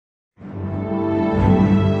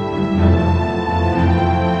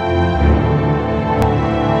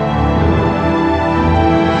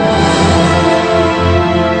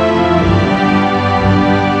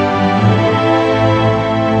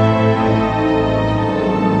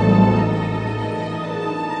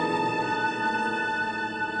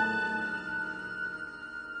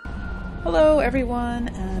everyone,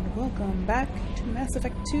 and welcome back to Mass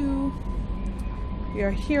Effect 2. We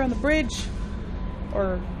are here on the bridge,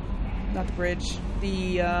 or not the bridge,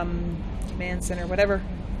 the command center, whatever.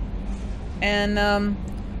 And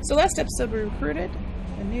so last episode we recruited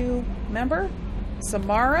a new member,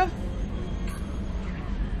 Samara.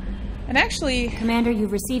 And actually... Commander,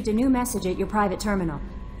 you've received a new message at your private terminal.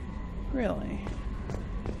 Really?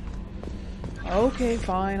 Okay,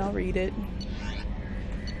 fine, I'll read it.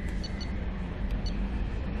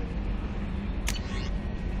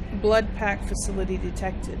 Blood pack facility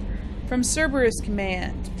detected. From Cerberus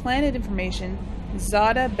Command. Planet information.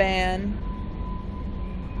 Zada Ban.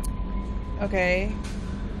 Okay.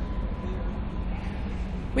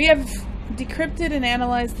 We have decrypted and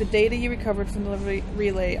analyzed the data you recovered from the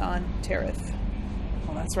relay on Terith.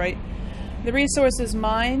 Oh, that's right. The resources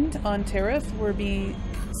mined on Terith were being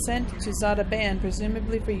sent to Zada Ban,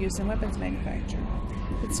 presumably for use in weapons manufacture.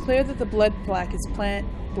 It's clear that the blood pack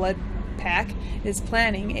is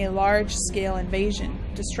planning a large-scale invasion.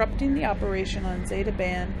 Disrupting the operation on Zeta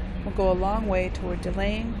Ban will go a long way toward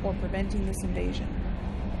delaying or preventing this invasion.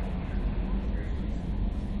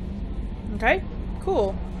 Okay,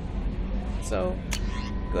 cool. So,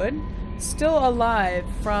 good. Still alive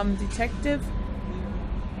from Detective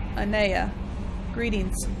Anea.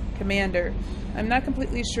 Greetings, Commander. I'm not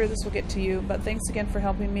completely sure this will get to you, but thanks again for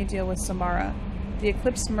helping me deal with Samara. The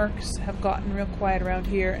Eclipse mercs have gotten real quiet around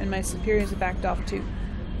here, and my superiors have backed off too.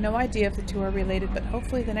 No idea if the two are related, but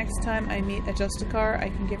hopefully the next time I meet a Justicar, I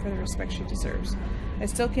can give her the respect she deserves. I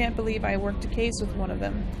still can't believe I worked a case with one of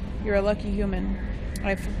them. You're a lucky human.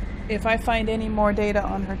 If I find any more data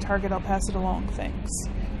on her target, I'll pass it along. Thanks.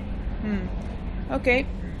 Okay.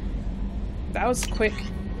 That was quick.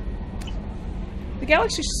 The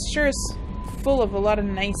galaxy sure is full of a lot of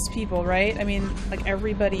nice people, right? I mean, like,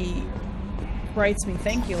 everybody writes me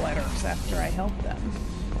thank you letters after I help them.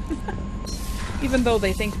 Even though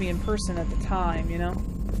they thank me in person at the time, you know?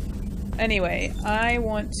 Anyway, I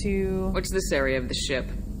want to... What's this area of the ship?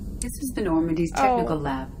 This is the Normandy's technical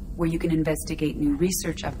lab, where you can investigate new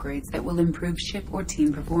research upgrades that will improve ship or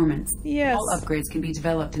team performance. Yes. All upgrades can be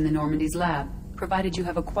developed in the Normandy's lab, provided you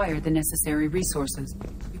have acquired the necessary resources.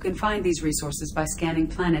 You can find these resources by scanning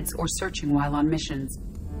planets or searching while on missions.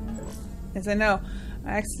 Yes, I know.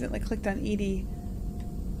 I accidentally clicked on ED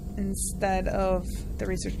instead of the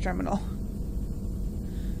research terminal.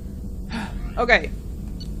 Okay.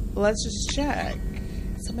 Let's just check.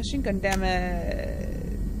 Some machine gun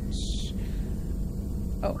damage.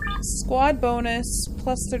 Oh, squad bonus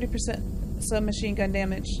plus 30% submachine gun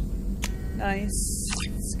damage. Nice.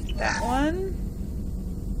 Let's get that one.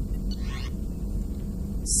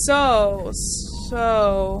 So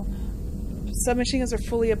submachine guns are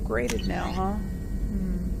fully upgraded now, huh?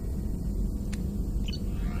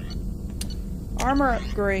 Armor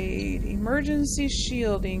upgrade. Emergency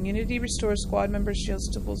shielding. Unity restores squad members' shields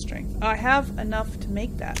to full strength. I have enough to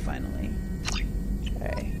make that finally.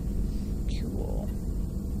 Okay. Cool.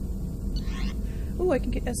 Ooh, I can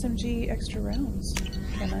get SMG extra rounds.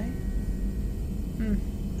 Can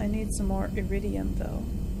I? I need some more iridium though.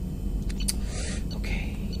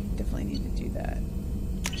 Okay. Definitely need to do that.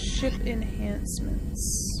 Ship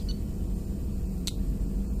enhancements.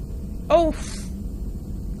 Oh!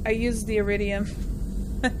 I used the iridium.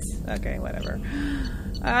 Okay, whatever.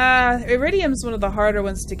 Iridium's one of the harder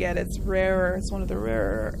ones to get. It's rarer. It's one of the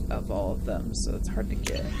rarer of all of them, so it's hard to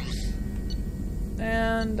get.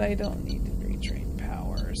 And I don't need to retrain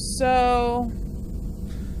power. So,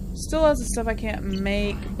 still lots of stuff I can't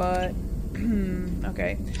make, but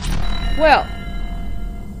okay. Well,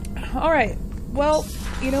 alright. Well,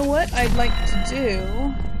 you know what I'd like to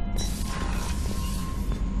do?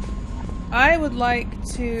 I would like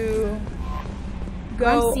to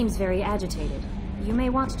go... Grunt seems very agitated. You may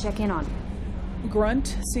want to check in on him.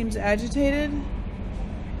 Grunt seems agitated?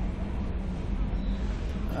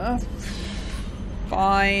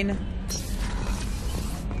 Fine.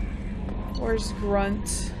 Where's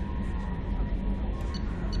Grunt?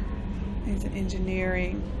 He's in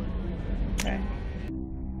engineering. Okay.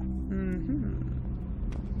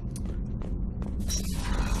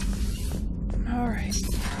 Alright.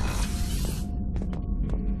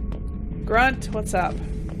 Grunt, what's up?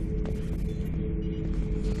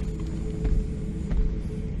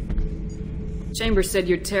 Chambers said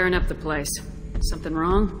you're tearing up the place. Something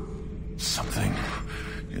wrong? Something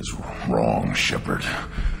is wrong, Shepard.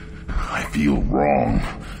 I feel wrong.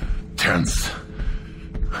 Tense.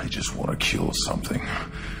 I just want to kill something.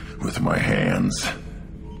 With my hands.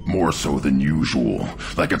 More so than usual.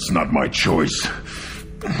 Like it's not my choice.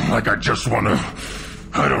 Like I just want to...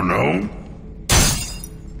 I don't know.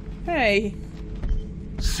 Hey,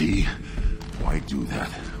 See? Why do that?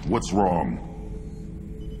 What's wrong?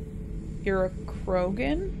 You're a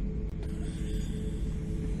Krogan?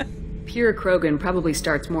 Pure Krogan probably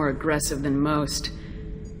starts more aggressive than most.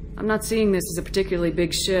 I'm not seeing this as a particularly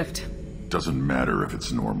big shift. Doesn't matter if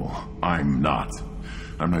it's normal. I'm not.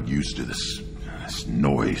 I'm not used to this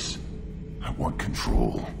noise. I want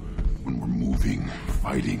control. When we're moving,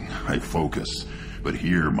 fighting, I focus. But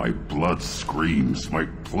here, my blood screams, my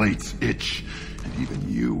plates itch, and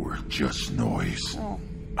even you are just noise. Oh.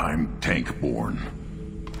 I'm tank-born.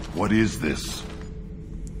 What is this?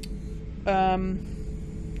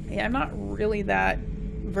 Yeah, I'm not really that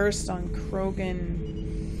versed on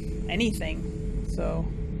Krogan anything, so...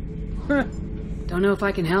 Don't know if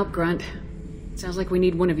I can help, Grunt. Sounds like we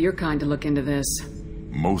need one of your kind to look into this.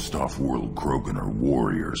 Most off-world Krogan are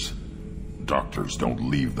warriors. Doctors don't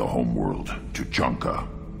leave the homeworld to Chunka.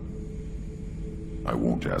 I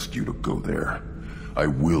won't ask you to go there. I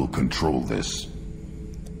will control this.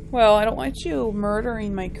 Well, I don't want you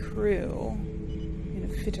murdering my crew in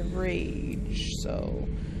a fit of rage, so...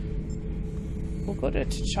 We'll go to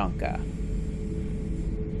Tachanka.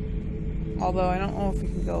 Although I don't know if we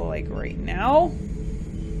can go, like, right now.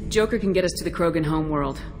 Joker can get us to the Krogan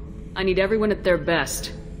homeworld. I need everyone at their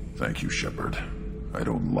best. Thank you, Shepard. I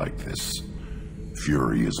don't like this.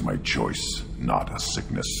 Fury is my choice, not a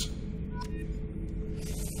sickness.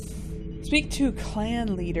 Speak to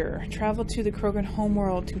clan leader. Travel to the Krogan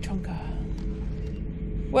homeworld, Tachanka.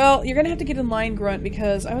 Well, you're gonna have to get in line, Grunt,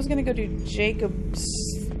 because I was gonna go do Jacob's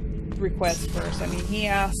request first. I mean, he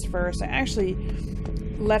asked first. I actually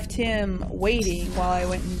left him waiting while I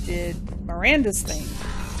went and did Miranda's thing,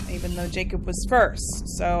 even though Jacob was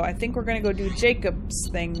first. So I think we're gonna go do Jacob's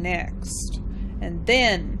thing next, and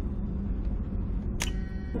then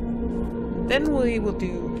we will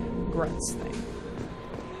do Grunt's thing.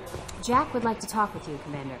 Jack would like to talk with you,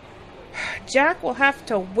 Commander. Jack will have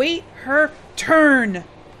to wait her turn.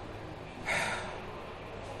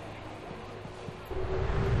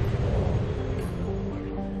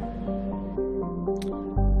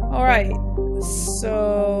 Alright,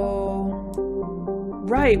 so...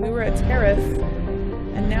 Right, we were at Tariff,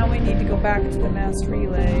 and now we need to go back to the mass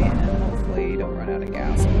relay, and hopefully don't run out of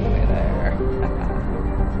gas on the way there.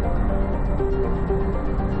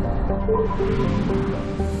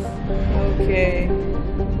 Okay.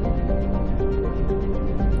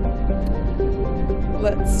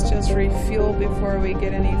 Let's just refuel before we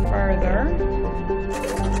get any farther.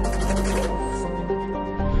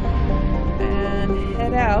 And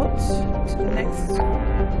head out to the next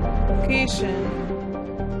location.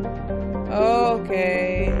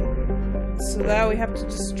 Okay. So now we have to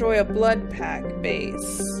destroy a blood pack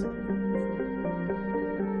base.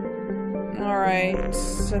 Alright,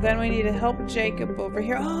 so then we need to help Jacob over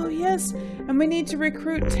here. Oh, yes! And we need to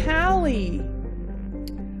recruit Tally!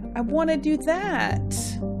 I want to do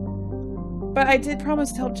that! But I did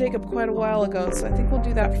promise to help Jacob quite a while ago, so I think we'll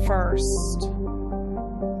do that first.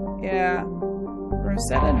 Yeah.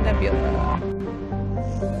 Rosetta Nebula.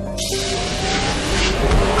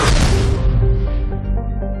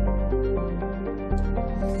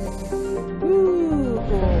 Ooh,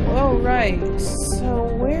 cool. Oh, right. So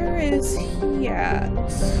where is he at?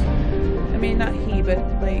 I mean, not he, but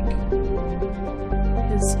like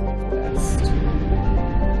his quest.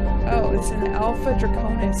 Oh, it's an Alpha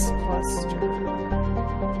Draconis cluster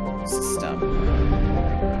system.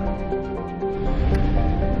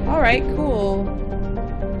 Alright, cool.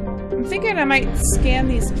 I'm thinking I might scan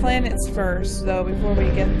these planets first, though, before we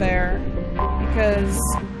get there. Because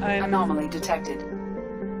I'm... Anomaly detected.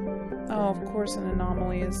 Oh, of course an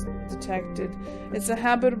anomaly is detected. It's a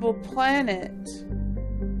habitable planet.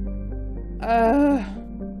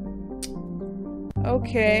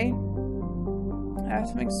 Okay.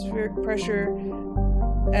 Atmospheric pressure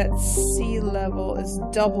at sea level is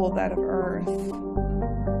double that of Earth.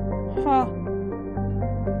 Huh.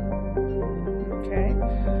 Okay.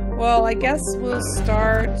 Well, I guess we'll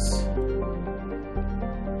start.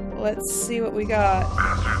 Let's see what we got.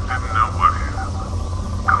 Bastards didn't know what hit him.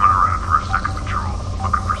 Coming around for a second patrol,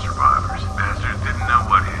 looking for survivors. Bastards didn't know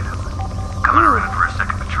what hit him. Coming around for a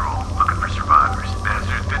second patrol, looking for survivors.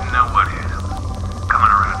 Bastards didn't know what hit him.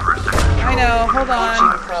 Coming around for a second patrol. I know, hold on.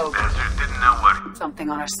 Bastards didn't know what hit him.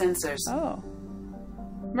 Something on our sensors. Oh.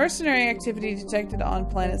 Mercenary activity detected on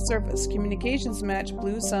planet surface. Communications match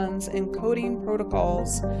Blue Sun's encoding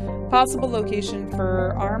protocols. Possible location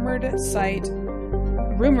for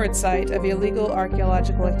rumored site of illegal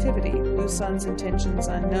archaeological activity. Blue Sun's intentions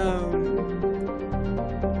unknown.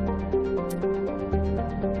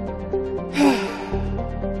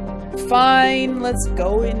 Fine, let's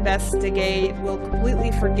go investigate. We'll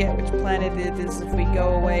completely forget which planet it is if we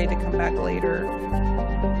go away to come back later.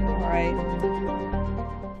 Alright.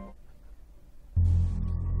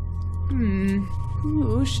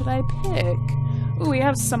 Who should I pick? Ooh, we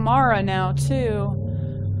have Samara now, too.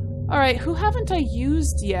 Alright, who haven't I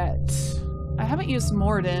used yet? I haven't used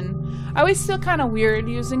Morden. I always feel kind of weird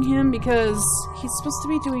using him because he's supposed to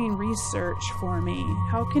be doing research for me.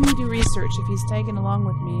 How can he do research if he's tagging along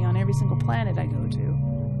with me on every single planet I go to?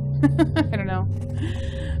 I don't know.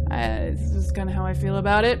 This is kind of how I feel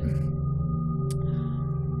about it.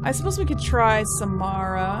 I suppose we could try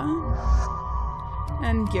Samara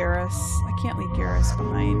and Garrus. I can't leave Garrus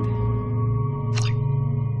behind.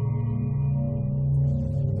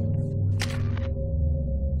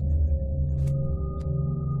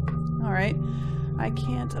 Alright, I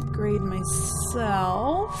can't upgrade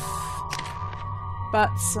myself,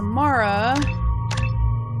 but Samara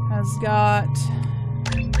has got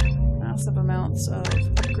massive amounts of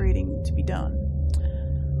upgrading to be done.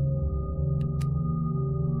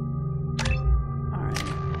 Alright,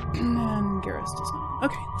 and Garrus does not.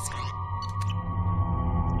 Okay, let's go.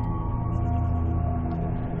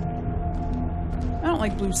 I don't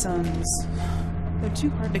like blue suns. They're too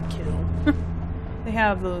hard to kill. They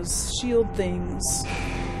have those shield things.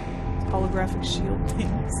 Holographic shield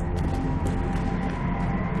things.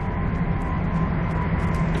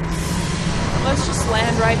 Let's just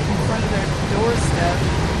land right in front of their doorstep.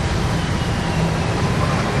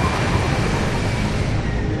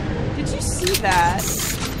 Did you see that?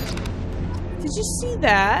 Did you see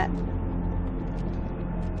that?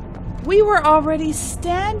 We were already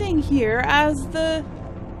standing here as the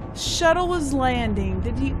shuttle was landing.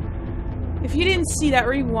 Did you... If you didn't see that,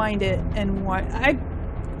 rewind it and watch.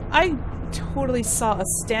 I totally saw us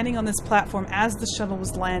standing on this platform as the shuttle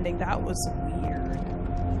was landing. That was weird.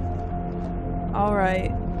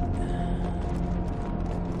 Alright.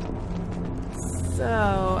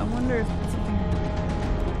 So, I wonder if something...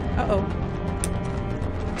 Uh-oh.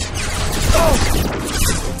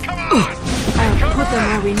 Come on! I'll put them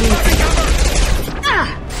where we need them.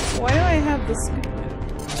 Why do I have this...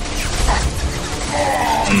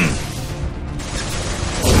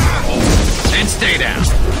 And stay down.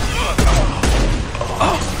 I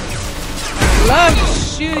love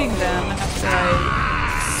shooting them after I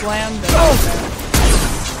slam them.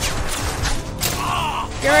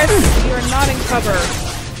 Garrus, you're not in cover.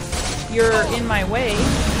 You're in my way.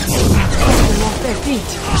 Them off their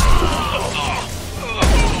feet.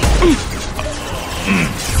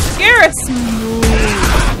 Garrus, move!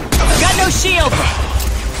 Got no shield!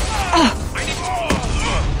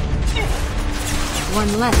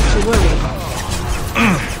 One less to worry.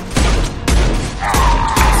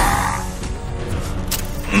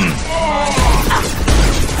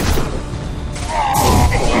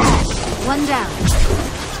 One down.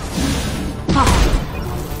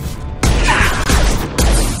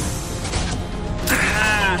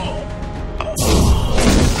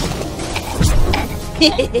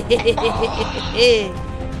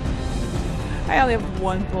 I only have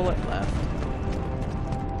one bullet left.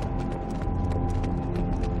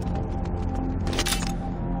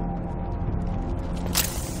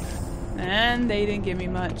 And they didn't give me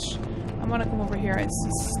much. I'm gonna come over here and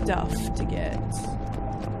see stuff to get.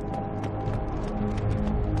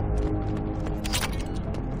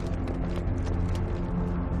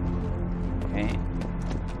 Okay.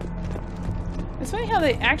 It's funny how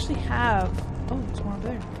they actually have... Oh, there's one over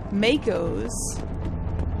there. Makos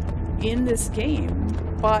in this game,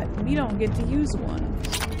 but we don't get to use one.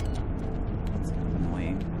 That's kind of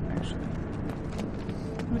annoying, actually.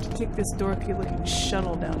 I'm going to take this Dorothy looking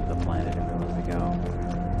shuttle down to the planet everywhere we go.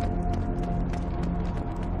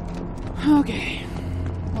 Okay.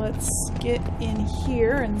 Let's get in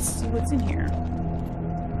here and see what's in here.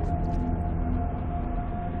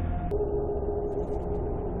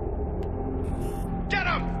 Get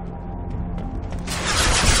him!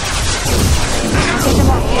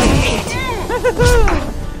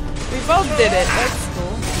 We both did it. That's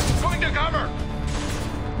cool. Going to cover!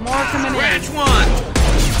 More coming in. Branch one.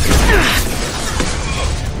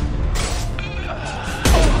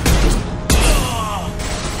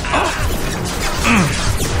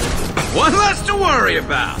 One less to worry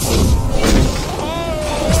about.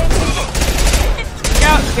 Look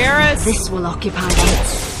out, Garrus. This will occupy them.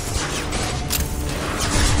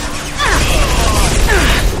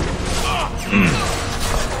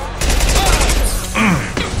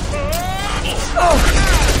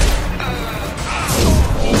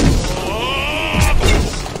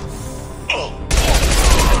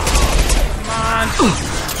 Come on.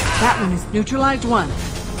 That one is neutralized one.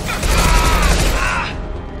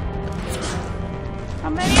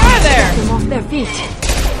 off their feet.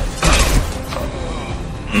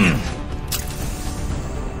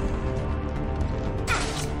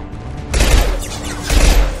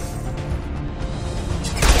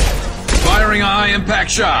 Firing a high-impact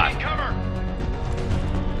shot.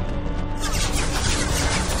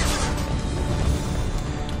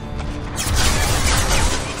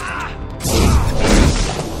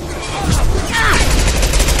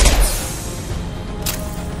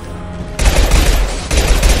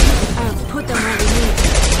 I'll put them where we need them.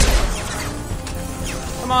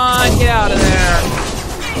 Come on, get out of there.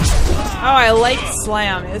 Oh, I like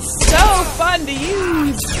Slam. It's so fun to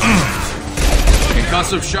use.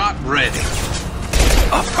 Concussive shot ready.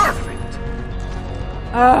 Perfect.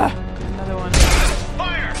 Another one.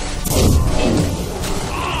 Fire.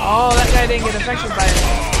 Oh, that guy didn't get affected by it.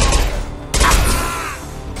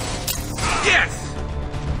 Yes.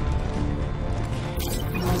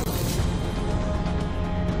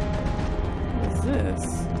 What is this?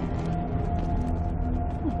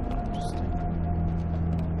 Interesting.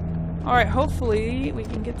 Alright, hopefully we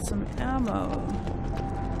can get some ammo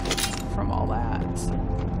from all that.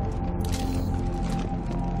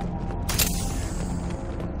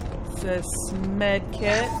 This med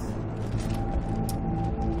kit.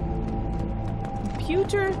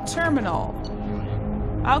 Computer terminal.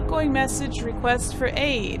 Outgoing message, request for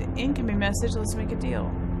aid. Incoming message, let's make a deal.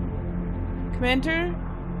 Commander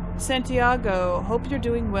Santiago, hope you're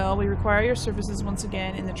doing well. We require your services once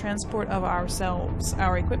again in the transport of ourselves,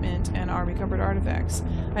 our equipment, and our recovered artifacts.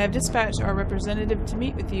 I have dispatched our representative to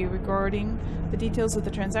meet with you regarding the details of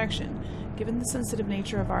the transaction. Given the sensitive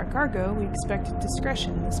nature of our cargo, we expect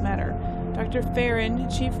discretion in this matter. Dr. Farron,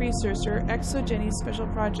 Chief Researcher, Exogeny Special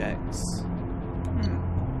Projects.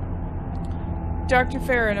 Dr.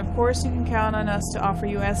 Farron, of course you can count on us to offer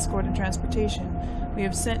you escort and transportation. We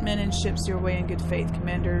have sent men and ships your way in good faith.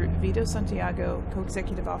 Commander Vito Santiago,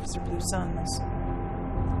 Co-Executive Officer, Blue Suns.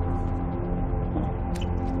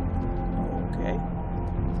 Okay.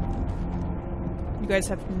 You guys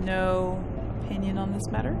have no opinion on this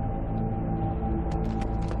matter?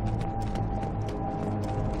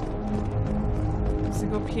 Let's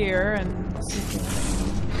go up here and see if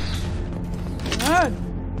anything. Ah!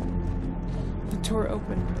 The door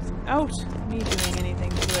opened without me doing anything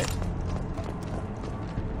to it.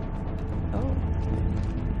 Oh.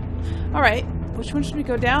 Alright, which one should we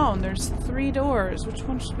go down? There's 3 doors. Which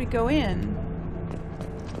one should we go in?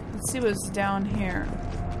 Let's see what's down here.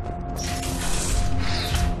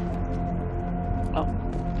 Oh,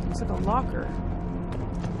 looks like a locker.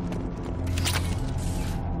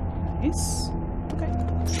 Nice. Okay.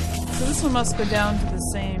 So this one must go down to the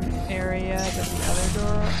same area that the other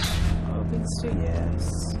door opens to.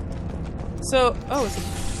 Yes. So, oh, it's a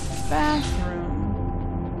bathroom.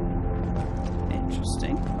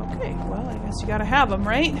 Interesting. Okay, well, I guess you gotta have them,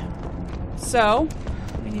 right? So,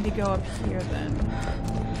 we need to go up here then.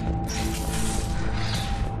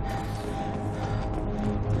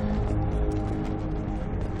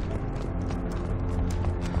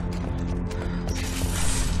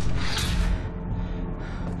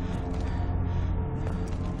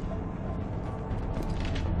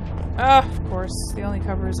 Of course, the only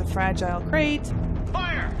cover is a fragile crate.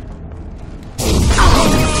 Fire.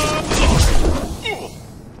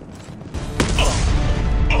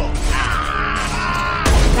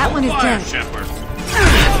 That one is Fire, dead. Shepard.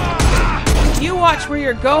 You watch where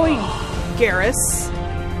you're going, Garrus.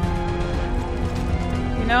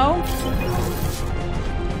 You know?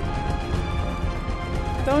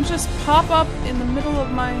 Don't just pop up in the middle of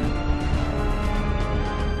my...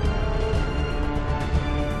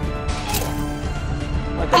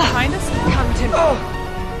 What, behind us? Come to me.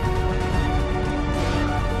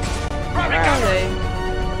 Where are they?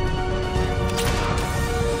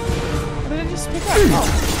 What did I just pick up? Oh.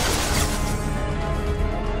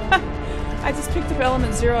 I just picked up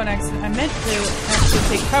element 0 on accident. I meant to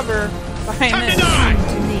actually take cover behind this.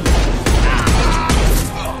 To me.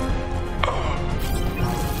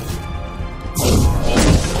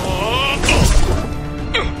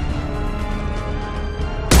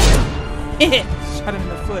 Shot him in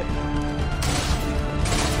the foot.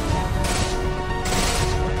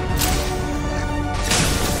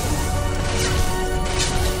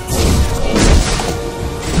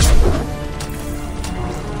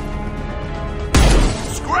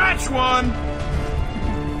 Scratch one.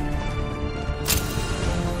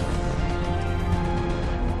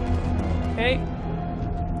 Okay.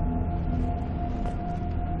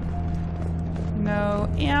 No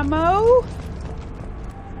ammo.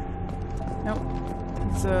 Nope.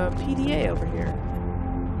 It's a PDA over here.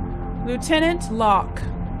 Lieutenant Locke.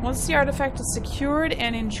 Once the artifact is secured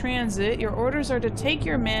and in transit, your orders are to take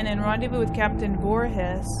your men and rendezvous with Captain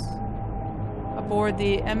Voorhis aboard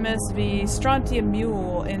the MSV Strontium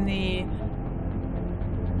Mule in the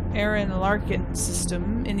Aaron Larkin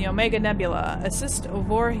system in the Omega Nebula. Assist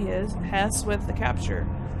Voorhis with the capture,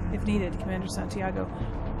 if needed, Commander Santiago.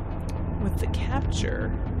 With the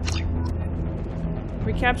capture?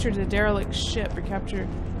 Recapture the derelict ship. Recapture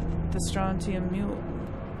the Strontium Mule.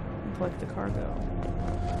 And collect the cargo.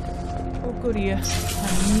 Oh goody.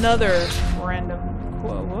 Another random...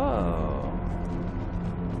 Whoa.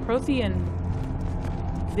 Prothean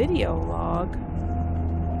video log.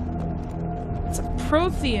 It's a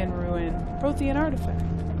Prothean ruin. Prothean artifact.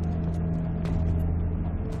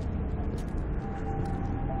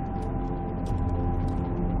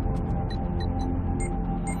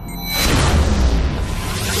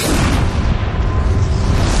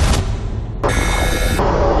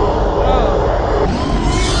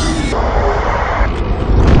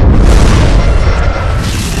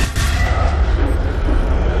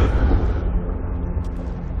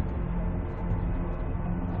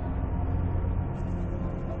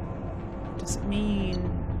 Does it mean...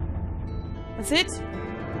 That's it?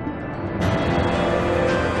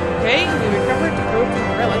 Okay, we recovered the broken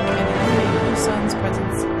relic and eliminated Usun's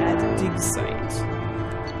presence at dig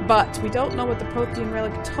site. But we don't know what the Prothean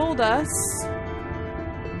relic told us.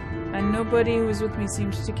 And nobody who was with me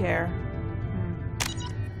seems to care.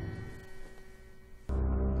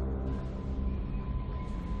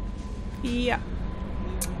 Yeah.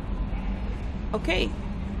 Okay.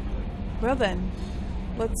 Well then.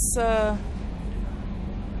 Let's,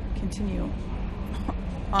 continue.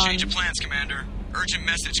 Change of plans, Commander. Urgent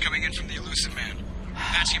message coming in from the Illusive Man.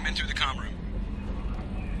 Patching him in through the comm room.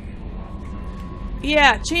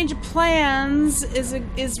 Yeah, change of plans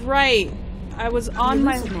is right. I was on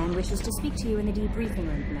my... The Illusive Man wishes to speak to you in the debriefing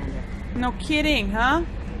room, Commander. No kidding, huh?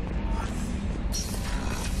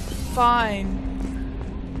 Fine.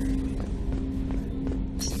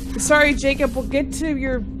 Sorry, Jacob. We'll get to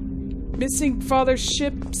your missing father's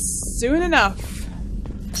ship soon enough.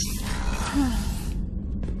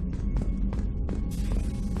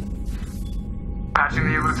 Patching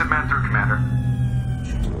the Illusive Man through, Commander.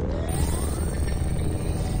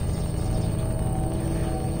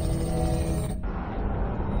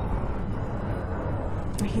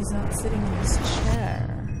 He's not sitting in his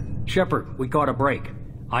chair. Shepard, we got a break.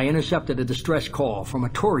 I intercepted a distress call from a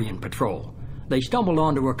Turian patrol. They stumbled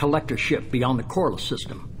onto a collector ship beyond the Corliss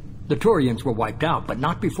system. The Turians were wiped out, but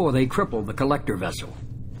not before they crippled the collector vessel.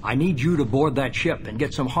 I need you to board that ship and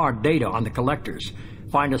get some hard data on the collectors.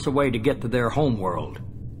 Find us a way to get to their home world.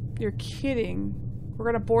 You're kidding. We're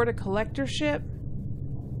gonna board a collector ship?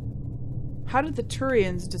 How did the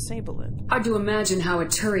Turians disable it? Hard to imagine how a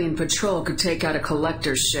Turian patrol could take out a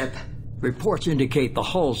collector ship. Reports indicate the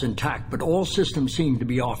hull's intact, but all systems seem to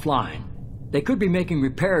be offline. They could be making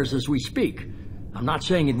repairs as we speak. I'm not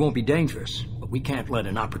saying it won't be dangerous, but we can't let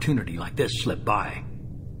an opportunity like this slip by.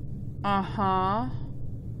 Uh-huh.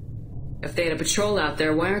 If they had a patrol out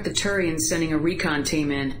there, why aren't the Turians sending a recon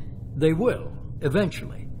team in? They will,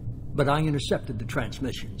 eventually. But I intercepted the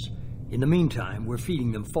transmissions. In the meantime, we're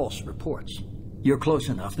feeding them false reports. You're close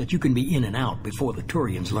enough that you can be in and out before the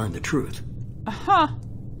Turians learn the truth. Uh-huh.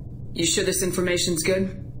 You sure this information's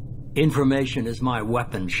good? Information is my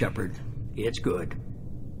weapon, Shepard. It's good.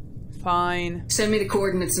 Fine. Send me the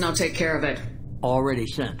coordinates and I'll take care of it. Already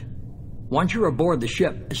sent. Once you're aboard the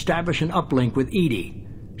ship, establish an uplink with Edie.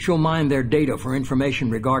 She'll mine their data for information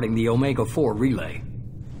regarding the Omega-4 relay.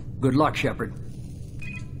 Good luck, Shepard.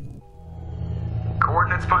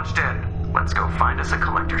 Coordinates punched in. Let's go find us a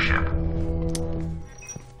collector ship.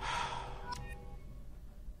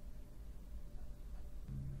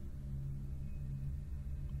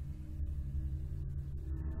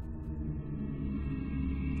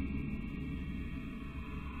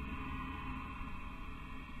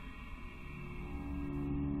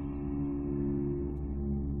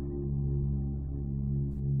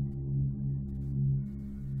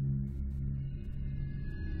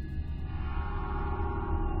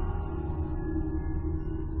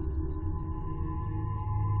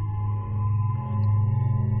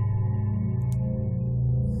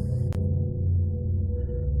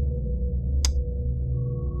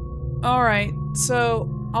 Alright, so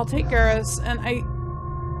I'll take Garrus, and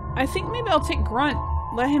I think maybe I'll take Grunt.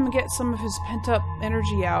 Let him get some of his pent-up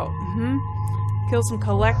energy out. Kill some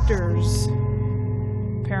collectors.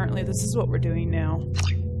 Apparently this is what we're doing now.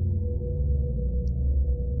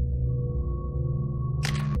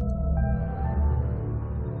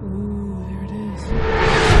 Ooh, there it is.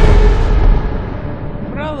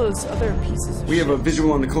 What are all those those other pieces of We have a shit?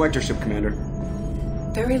 visual on the collector ship, Commander.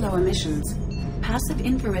 Very low emissions. Passive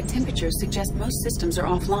infrared temperatures suggest most systems are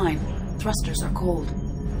offline. Thrusters are cold.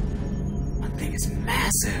 That thing is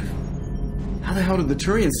massive. How the hell did the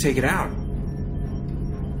Turians take it out?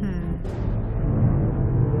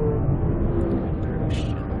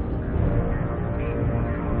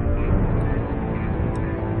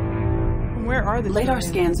 Where are the Radar Turians?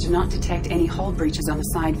 scans do not detect any hull breaches on the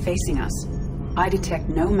side facing us. I detect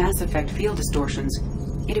no Mass Effect field distortions.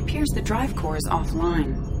 It appears the drive core is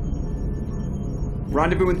offline.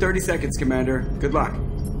 Rendezvous in 30 seconds, Commander. Good luck.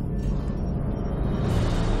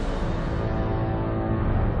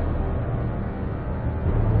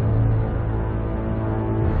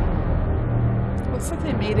 Looks like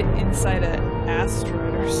they made it inside an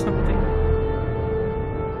asteroid or something.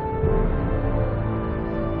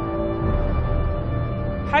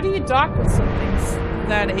 How do you dock with something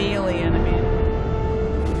that alien? I mean,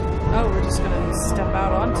 oh, we're just gonna step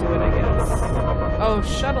out onto it, I guess. Oh,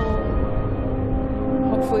 shuttle.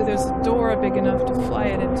 Hopefully there's a door big enough to fly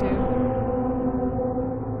it into.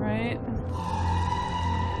 Right?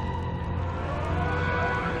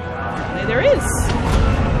 Apparently there is.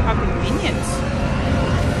 How convenient.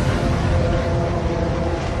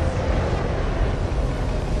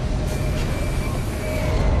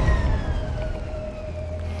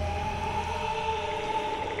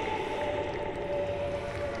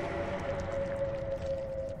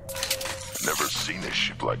 Never seen a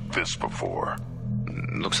ship like this before.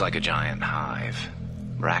 Looks like a giant hive.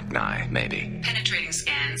 Rachni, maybe. Penetrating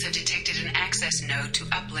scans have detected an access node to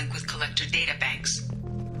uplink with collector databanks.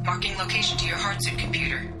 Marking location to your hardsuit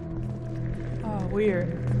computer. Oh, weird.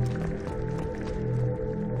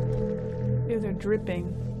 Ew, they're dripping.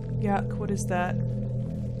 Yuck, what is that?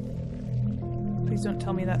 Please don't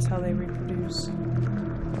tell me that's how they reproduce.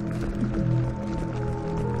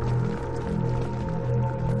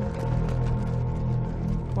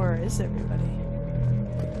 Where is everybody?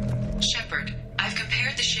 Shepard, I've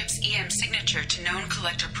compared the ship's EM signature to known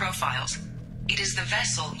collector profiles. It is the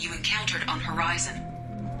vessel you encountered on Horizon.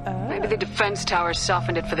 Maybe the defense towers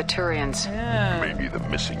softened it for the Turians. Yeah. Maybe the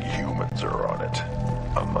missing humans are on it.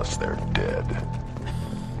 Unless they're dead.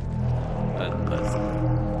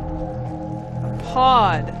 A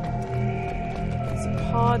pod. There's a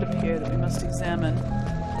pod up here that we must examine.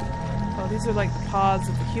 Oh, these are like the pods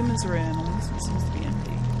that the humans are in, and this one seems to be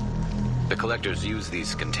empty. The collectors use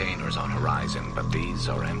these containers on Horizon, but these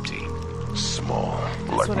are empty. Small, That's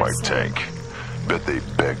like what I my said. tank. Bet they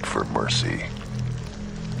begged for mercy.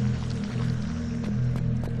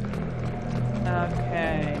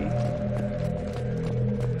 Okay.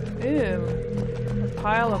 Ew. A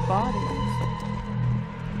pile of bodies.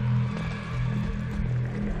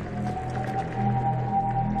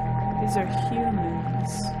 These are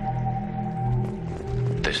humans.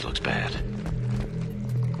 This looks bad.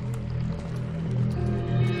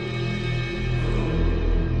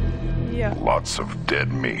 Yeah. Lots of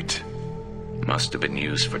dead meat. Must have been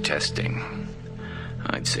used for testing.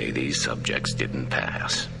 I'd say these subjects didn't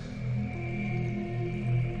pass.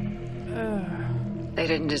 They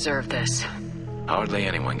didn't deserve this. Hardly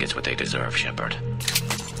anyone gets what they deserve, Shepard.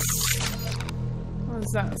 What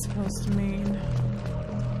is that supposed to mean?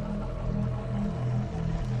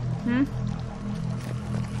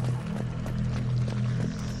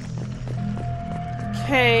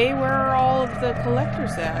 Okay, where are all of the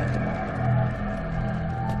collectors at?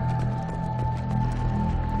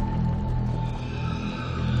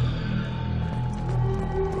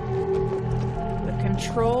 The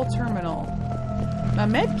control terminal. A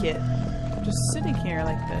medkit. Just sitting here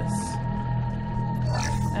like this.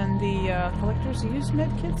 And the collectors use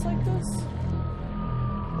medkits like this?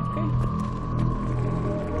 Okay.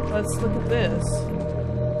 Let's look at this.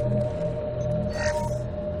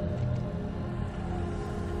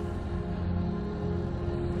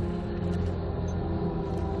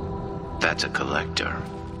 That's a collector.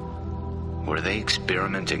 Were they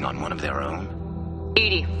experimenting on one of their own?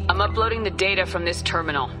 Edie, I'm uploading the data from this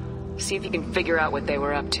terminal. See if you can figure out what they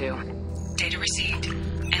were up to. Data received.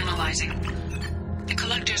 Analyzing. The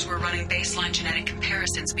collectors were running baseline genetic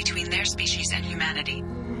comparisons between their species and humanity.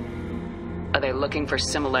 Are they looking for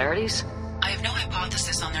similarities? I have no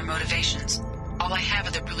hypothesis on their motivations. All I have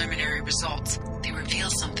are the preliminary results. They reveal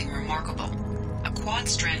something remarkable. A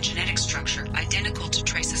quad-strand genetic structure identical to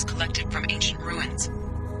traces collected from ancient ruins.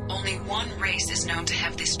 Only one race is known to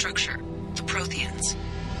have this structure, the Protheans.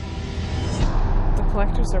 The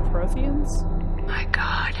collectors are Protheans? My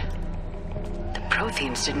god. The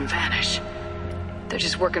Protheans didn't vanish. They're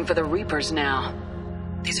just working for the Reapers now.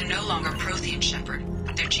 These are no longer Prothean, Shepard,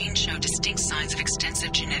 but their genes show distinct signs of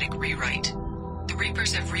extensive genetic rewrite. The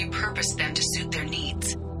Reapers have repurposed them to suit their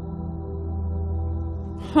needs.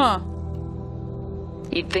 Huh.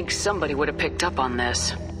 You'd think somebody would have picked up on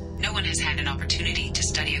this. No one has had an opportunity to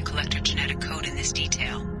study a collector genetic code in this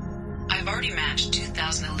detail. I have already matched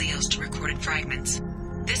 2,000 alleles to recorded fragments.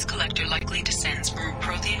 This collector likely descends from a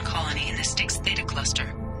Prothean colony in the Styx Theta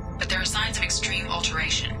cluster, but there are signs of extreme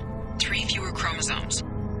alteration. 3 fewer chromosomes,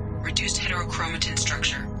 reduced heterochromatin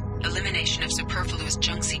structure, elimination of superfluous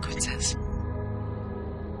junk sequences.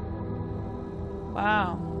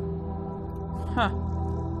 Wow. Huh.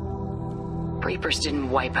 Reapers didn't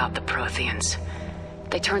wipe out the Protheans.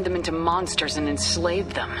 They turned them into monsters and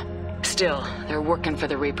enslaved them. Still, they're working for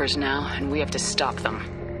the Reapers now, and we have to stop them.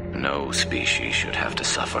 No species should have to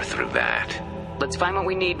suffer through that. Let's find what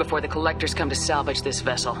we need before the collectors come to salvage this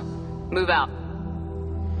vessel. Move out.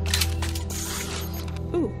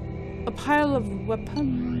 Ooh, a pile of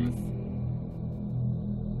weapons.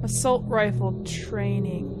 Assault rifle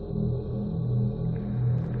training.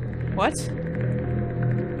 What?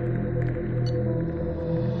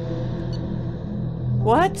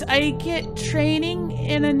 What? I get training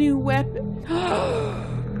in a new weapon?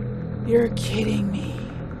 You're kidding me.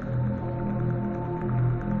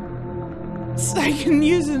 So I can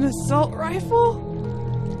use an assault rifle?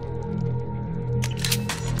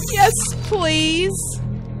 Yes, please.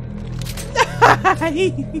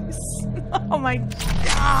 Nice. Oh my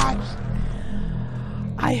gosh.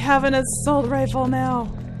 I have an assault rifle now.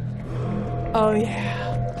 Oh yeah.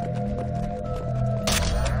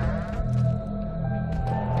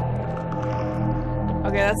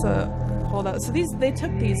 Okay, that's a hold up. So they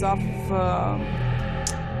took these off of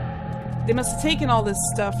they must have taken all this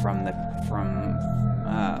stuff from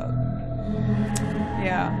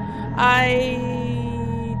yeah.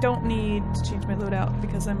 I don't need to change my loadout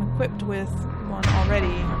because I'm equipped with one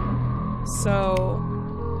already. So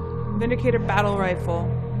Vindicator battle rifle,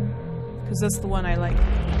 because that's the one I like.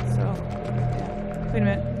 So yeah. Wait a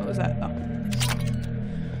minute, what was that?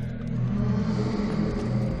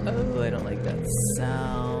 Oh, I don't like that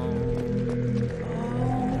sound. Oh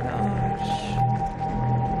my gosh.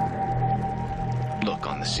 Look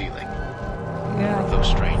on the ceiling. Yeah. Those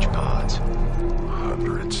strange pods.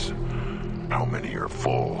 Hundreds. How many are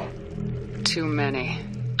full? Too many.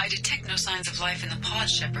 I detect no signs of life in the pod,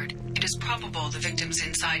 Shepard. It is probable the victims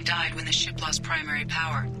inside died when the ship lost primary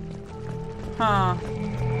power. Huh.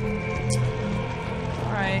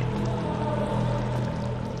 Alright.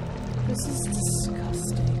 This is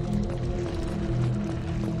disgusting.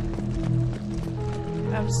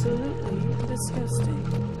 Absolutely disgusting.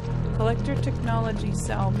 Collector technology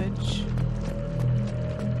salvage.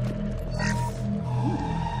 Ooh,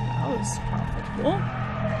 that was profitable.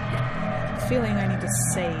 Feeling I need to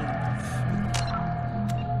save.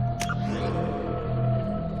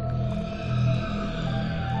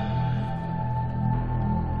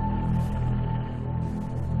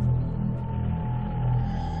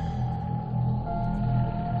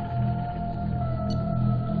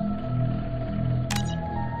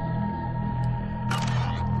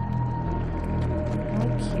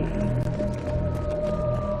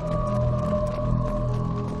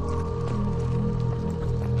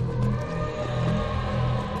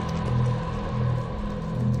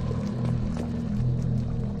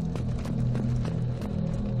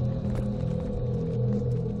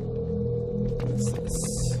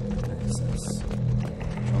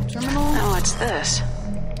 What's this?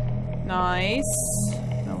 Nice.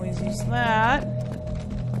 Always use that.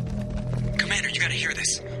 Commander, you gotta hear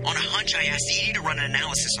this. On a hunch, I asked Edie to run an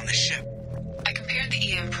analysis on the ship. I compared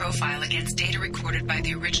the EM profile against data recorded by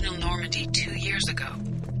the original Normandy 2 years ago.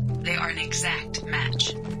 They are an exact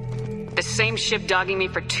match. The same ship dogging me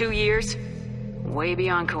for 2 years? Way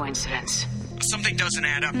beyond coincidence. Something doesn't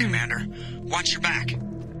add up, Commander. Watch your back.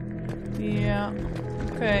 Yeah.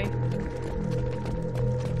 Okay.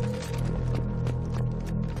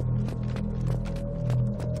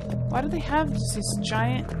 Why do they have just these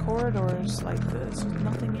giant corridors like this with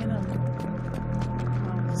nothing in them?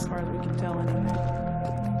 Well, as far as we can tell anyway.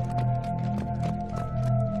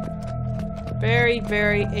 Very,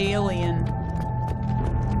 very alien.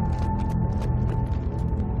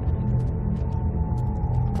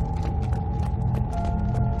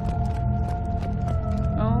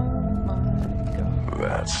 Oh my god.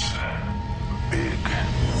 That's big.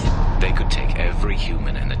 They could take every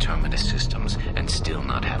human in the Terminus systems and still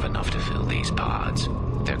not have enough to fill these pods.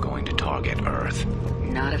 They're going to target Earth.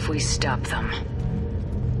 Not if we stop them.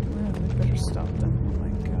 Well, we better stop them. Oh my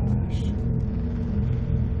gosh.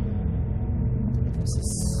 This is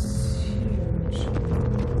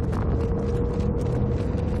huge.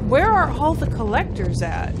 are all the collectors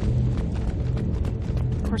at?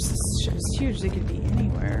 Of course, this ship is huge. They could be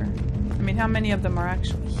anywhere. I mean, how many of them are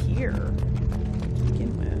actually here to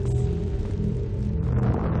begin with?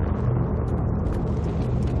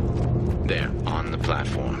 There, on the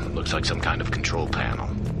platform. Looks like some kind of control panel.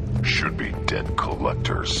 Should be dead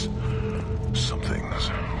collectors. Something's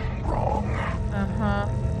wrong. Uh-huh.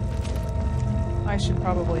 I should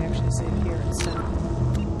probably actually save here instead.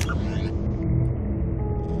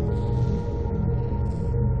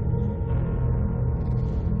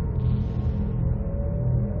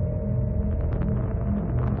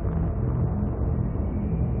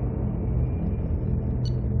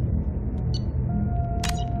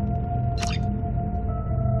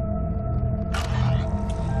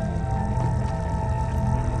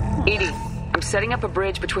 Edie, I'm setting up a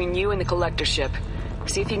bridge between you and the collector ship.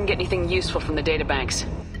 See if you can get anything useful from the databanks.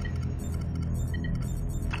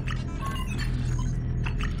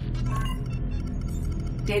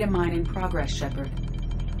 Data mine in progress, Shepard.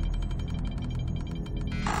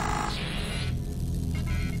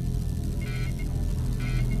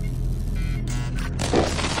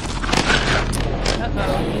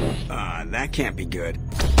 Uh-oh. That can't be good.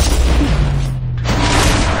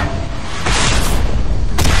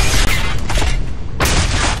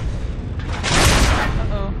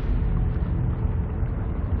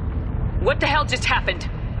 What the hell just happened?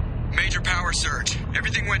 Major power surge.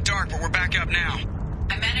 Everything went dark, but we're back up now.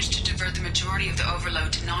 I managed to divert the majority of the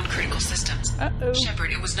overload to non-critical systems. Uh-oh.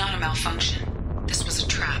 Shepard, it was not a malfunction. This was a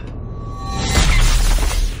trap.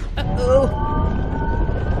 Uh-oh.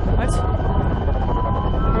 What?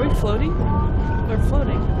 Are we floating? We're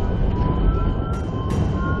floating.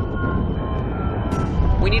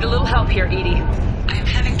 We need a little help here, Edie. I am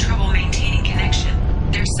having trouble maintaining connection.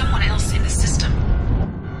 There's someone else in the system.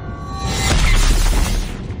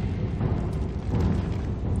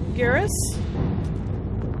 Garrus?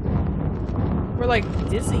 We're like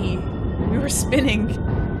dizzy. We were spinning.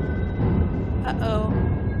 Uh-oh.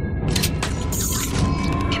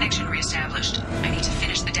 Connection reestablished. I need to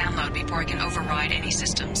finish the download before I can override any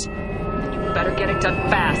systems. You better get it done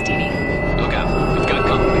fast, Edie. Look out, we've got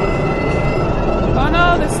company. Oh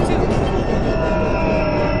no, there's two.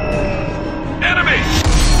 Enemy!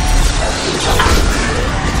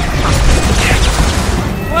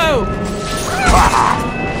 Whoa!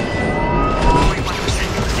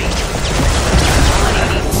 41% complete.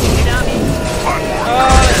 Oh,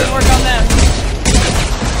 that didn't work on them.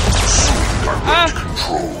 Ah!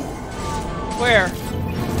 Where?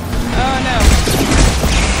 Oh no.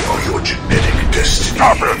 Are your genetic destiny?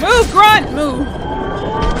 Stop it! Move, Grunt! Move!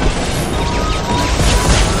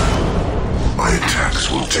 My attacks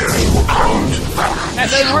will tear you apart. That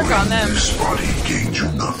doesn't work on them. This body gained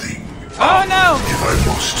you nothing. Oh no! If I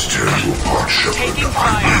must tear you apart, Shepard, Taking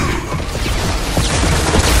fire.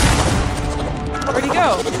 Where'd he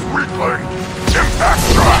go? Replay. Impact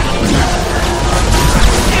shot.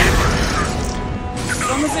 As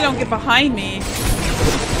long as they don't get behind me.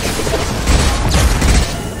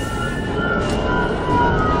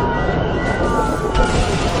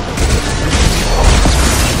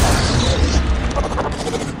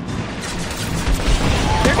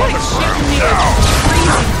 They're like shooting me with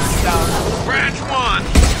freezing stuff. Branch 1!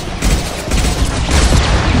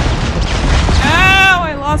 Ow!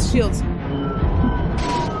 I lost shields.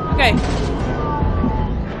 Okay.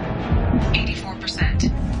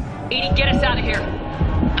 84%. Edie, get us out of here.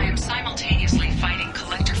 I am simultaneously fighting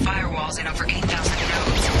collector firewalls in over 8,000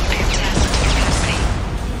 nodes. Fantastic capacity.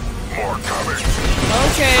 More coming.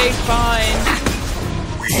 Okay, fine.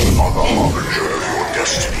 We are the harbinger of your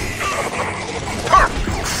destiny.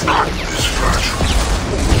 You'll find this fragile.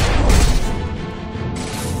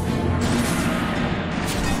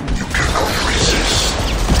 You cannot resist.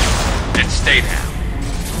 And stay down.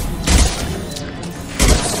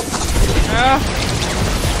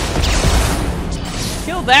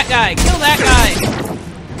 Kill that guy! Kill that guy!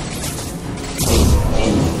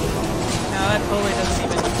 No, that totally doesn't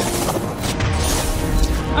even...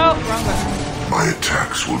 Oh, wrong button. My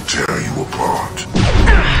attacks will tear you apart.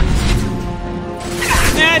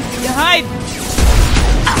 Ned, hide!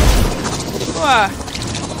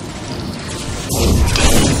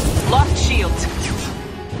 Lost shields.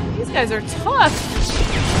 These guys are tough.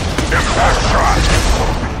 Impact shot.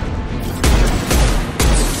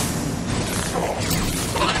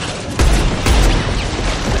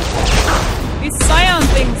 These Scion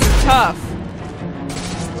things are tough.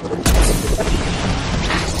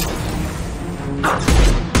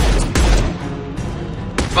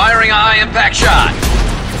 Firing a high impact shot.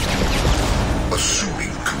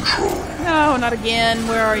 Assuming control. No, not again.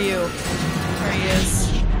 Where are you? There he is.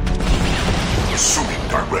 assuming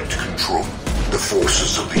direct control. The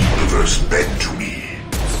forces of the universe bend to me.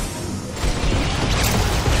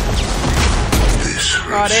 This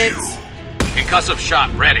Got hurts it. you. Concussive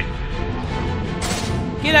shot ready.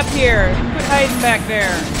 Get up here. Quit hiding back there.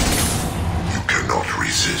 You cannot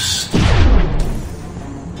resist.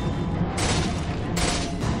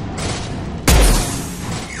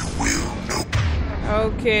 You will know.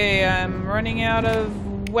 Okay, I'm running out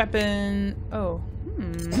of weapon. Oh.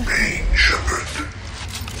 Obey, Shepard.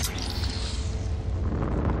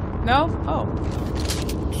 No? Oh.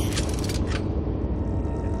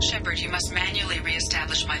 Shepard, you must manually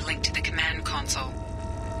re-establish my link to the command console.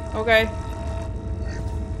 Okay.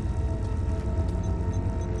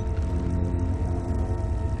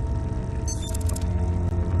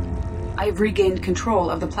 I've regained control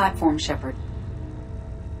of the platform, Shepard.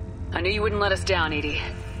 I knew you wouldn't let us down, Edie.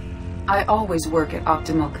 I always work at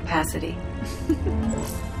optimal capacity.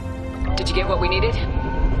 Did you get what we needed?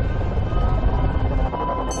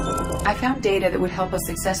 I found data that would help us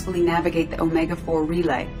successfully navigate the Omega-4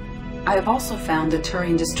 relay. I have also found a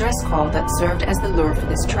Turian distress call that served as the lure for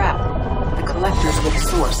this trap. The collectors were the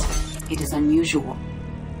source. It is unusual.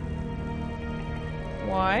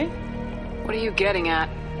 Why? What are you getting at?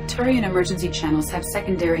 Turian emergency channels have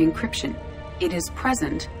secondary encryption. It is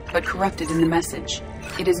present, but corrupted in the message.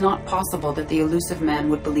 It is not possible that the Illusive Man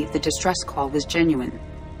would believe the distress call was genuine.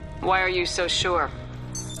 Why are you so sure?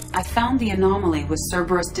 I found the anomaly with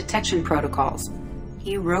Cerberus detection protocols.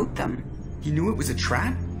 He wrote them. He knew it was a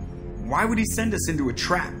trap? Why would he send us into a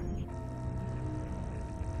trap?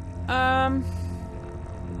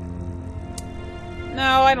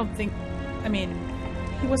 No, I don't think... I mean,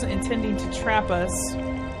 he wasn't intending to trap us. He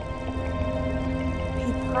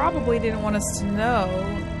probably didn't want us to know,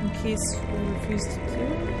 in case we refused to do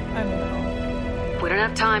it. I don't know. We don't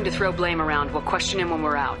have time to throw blame around. We'll question him when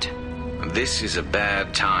we're out. This is a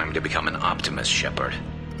bad time to become an optimist, Shepard.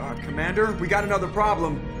 Commander, we got another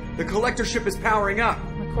problem. The collector ship is powering up.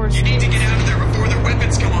 Of course. You need to get out of there before their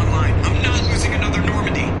weapons come online. I'm not losing another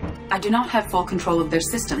Normandy. I do not have full control of their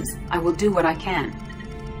systems. I will do what I can.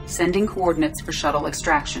 Sending coordinates for shuttle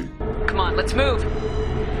extraction. Come on, let's move.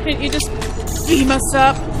 Can't you just beam us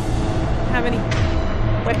up? Have any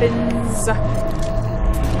weapons?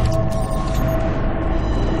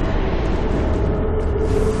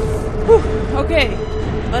 Whew. Okay,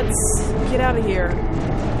 let's get out of here.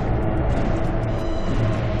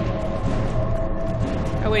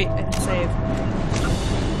 Oh wait, I didn't save.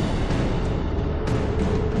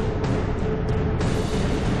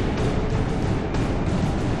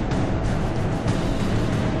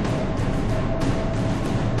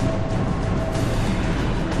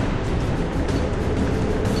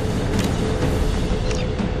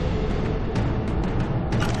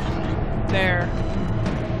 There.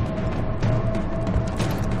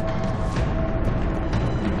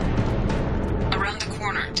 Around the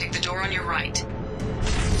corner, take the door on your right.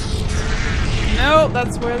 No,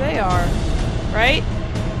 that's where they are. Right?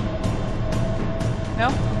 No?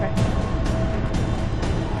 Okay.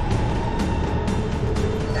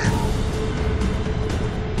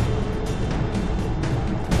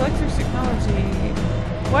 Collector's technology.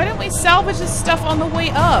 Why don't we salvage this stuff on the way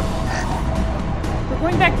up? We're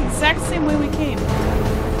going back the exact same way we came.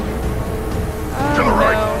 Oh, To the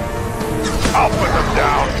right. no. I'll put them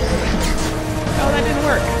down. Oh, that didn't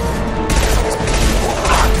work.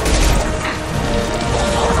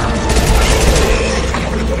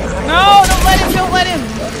 No, don't let him, don't let him!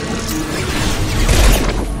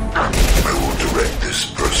 I will direct this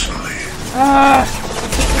personally.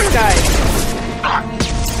 This guy.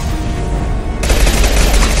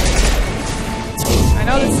 I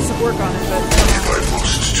know this doesn't work on it, but... If I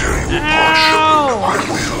must tear you apart, Shepard, I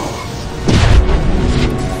will.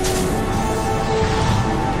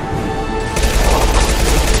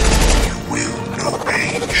 You will know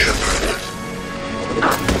pain, Shepard.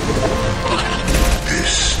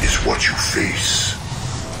 This is what you face.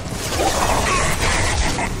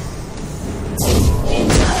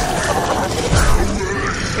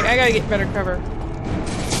 Okay, I gotta get better cover.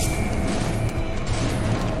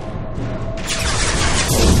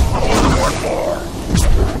 One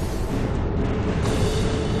more.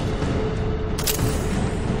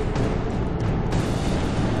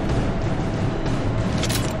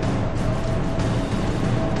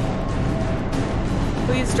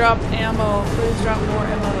 Please drop ammo. Please drop more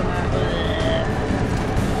ammo than that.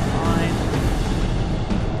 Fine.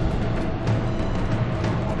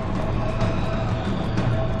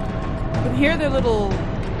 I can hear their little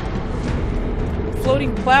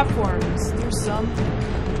floating platforms. There's some.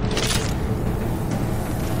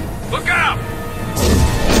 Look out!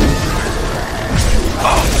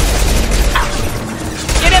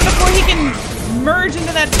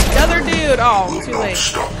 Oh, too late.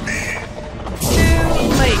 Stop me. Too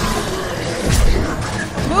late.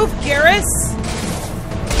 Move, Garrus!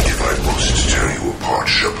 If I must tear you apart,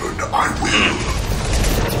 Shepard, I will.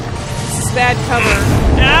 This is bad cover.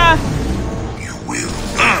 Ah! You will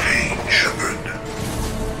pay, Shepard.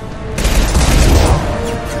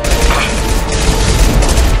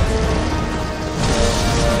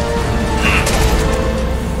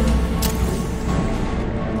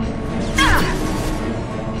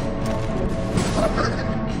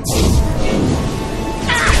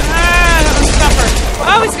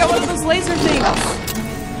 Oh, he's got one of those laser things.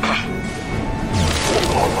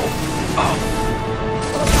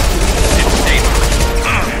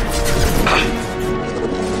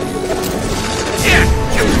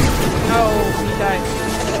 Oh, he died.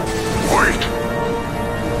 Wait.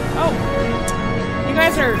 Oh, you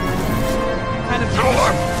guys are kind of.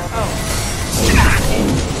 Oh.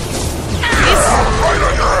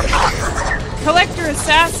 These collector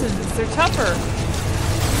assassins, they're tougher.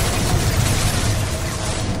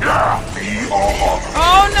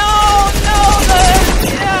 Oh no!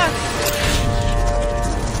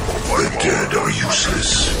 The dead are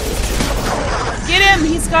useless. Get him!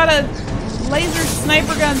 He's got a laser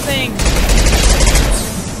sniper gun thing.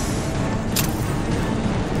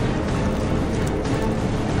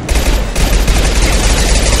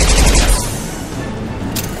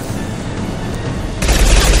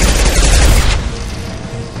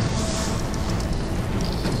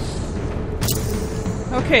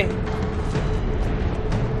 Okay.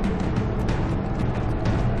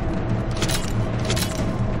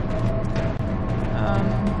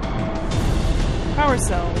 Power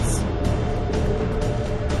cells.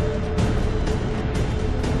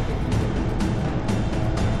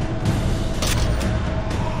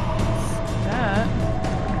 That.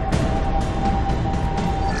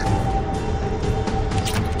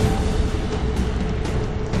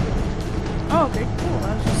 Oh, okay, cool.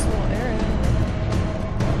 That was just a little area.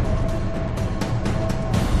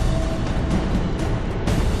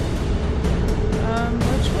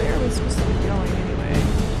 Which way are we supposed to be going anyway?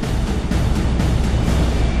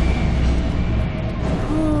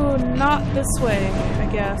 Ooh, not this way, I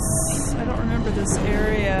guess. I don't remember this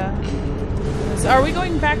area. Are we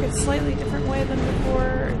going back a slightly different way than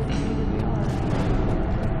before? I think maybe we are.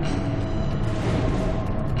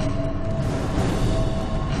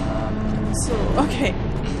 So, okay.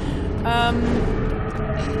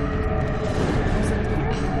 Is it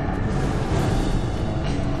here?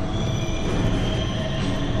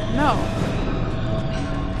 No.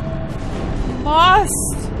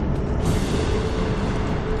 Lost!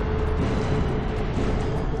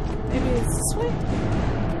 Maybe it's this way?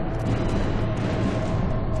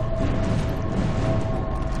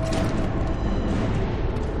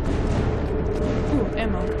 Ooh,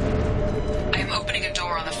 ammo. I am opening a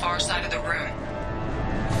door on the far side of the room.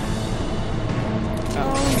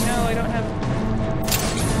 Oh no, I don't have...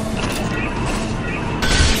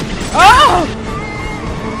 Oh!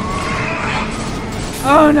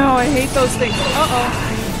 Oh no, I hate those things. Uh-oh.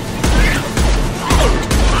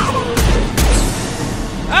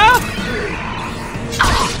 Ah!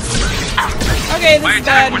 Okay, this is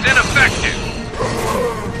bad. My attack was ineffective.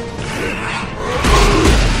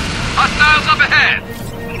 Hostiles up ahead.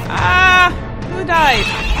 Ah! Who died?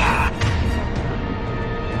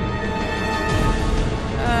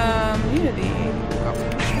 Unity. Oh,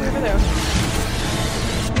 over there.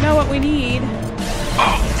 You know what we need?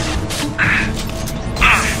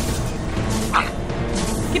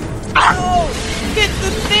 Get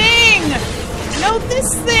the thing! No, this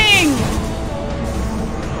thing!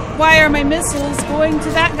 Why are my missiles going to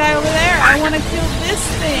that guy over there? I want to kill this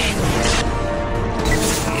thing.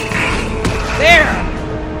 There!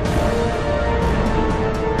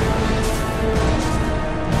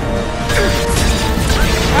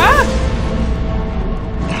 Ah!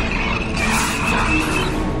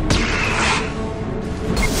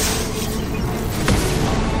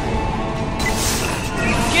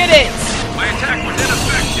 Get it! My attack was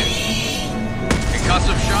ineffective.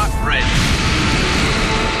 Concussive shot ready.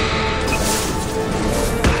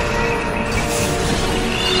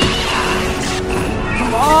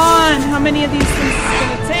 Come on! How many of these things is it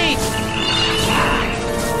gonna take?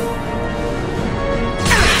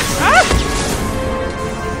 Ah!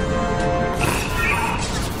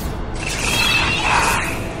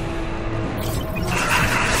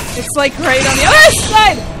 It's like right on the other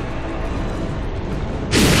side!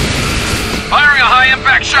 Firing a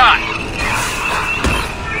high-impact shot!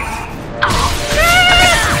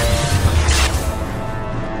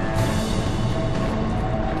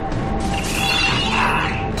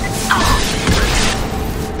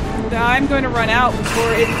 I'm going run out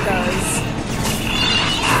before it does.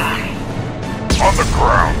 On the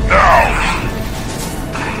ground, now!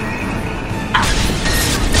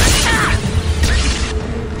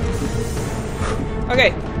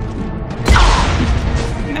 Okay.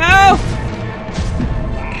 No!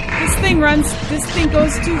 This thing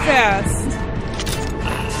goes too fast.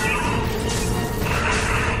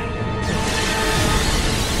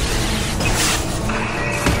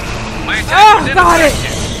 Oh, got it!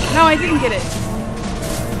 No, I didn't get it.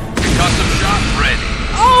 Custom shot ready.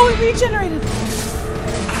 Oh, it regenerated.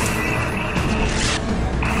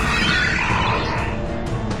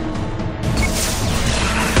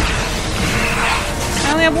 I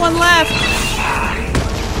only have one left.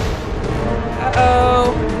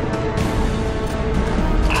 Uh-oh.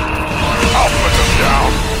 I'll put them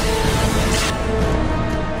down.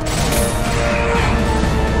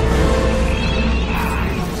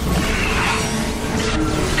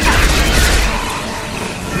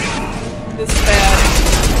 This is bad.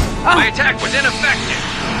 My attack was ineffective.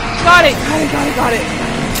 Got it! Got it, got it, got it.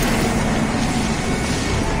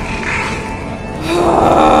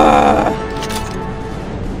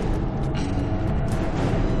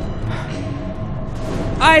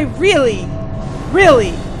 I really,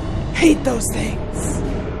 really hate those things.